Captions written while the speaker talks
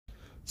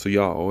So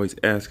y'all always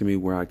asking me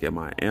where I get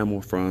my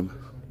ammo from.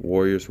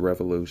 Warriors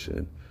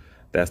Revolution.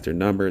 That's their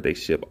number. They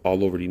ship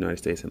all over the United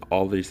States, and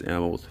all of these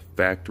ammo is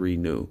factory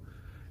new.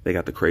 They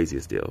got the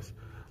craziest deals.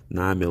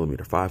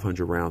 9mm,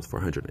 500 rounds for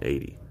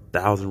 180.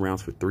 1,000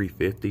 rounds for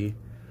 350.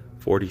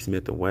 40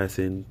 Smith &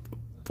 Wesson,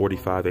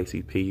 45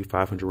 ACP,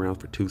 500 rounds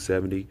for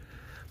 270.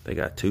 They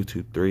got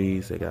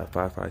 223s. They got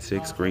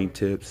 5.56 green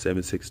tips,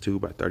 7.62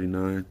 by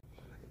 39.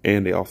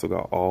 And they also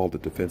got all the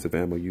defensive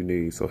ammo you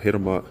need. So hit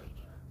them up.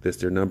 This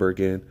is their number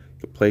again.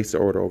 You can place the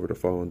order over the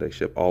phone. They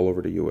ship all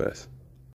over the U.S.